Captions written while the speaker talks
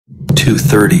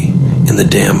2:30 in the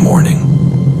damn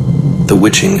morning. The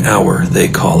witching hour, they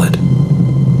call it.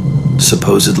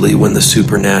 Supposedly when the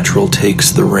supernatural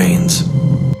takes the reins.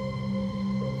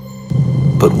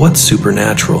 But what's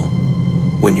supernatural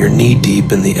when you're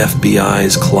knee-deep in the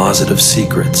FBI's closet of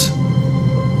secrets?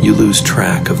 You lose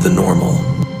track of the normal.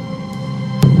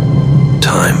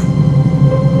 Time.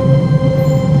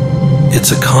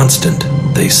 It's a constant,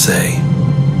 they say.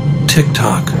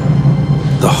 Tick-tock,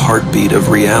 the heartbeat of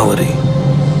reality.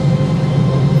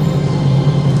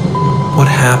 What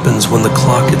happens when the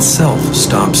clock itself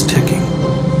stops ticking?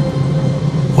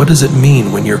 What does it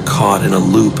mean when you're caught in a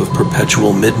loop of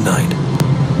perpetual midnight?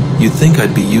 You'd think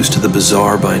I'd be used to the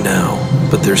bizarre by now,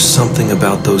 but there's something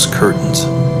about those curtains.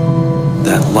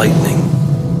 That lightning.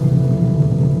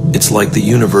 It's like the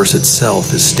universe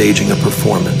itself is staging a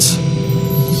performance,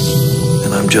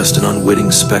 and I'm just an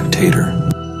unwitting spectator.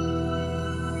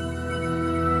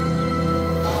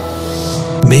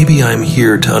 Maybe I'm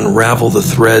here to unravel the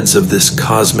threads of this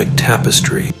cosmic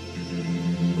tapestry.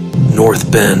 North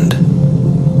Bend.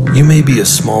 You may be a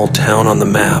small town on the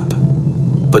map,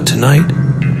 but tonight,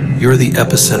 you're the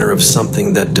epicenter of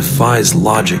something that defies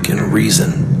logic and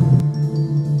reason.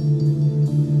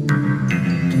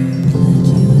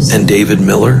 And David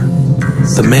Miller,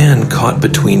 the man caught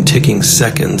between ticking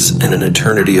seconds and an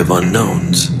eternity of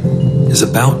unknowns, is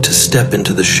about to step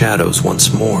into the shadows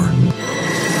once more.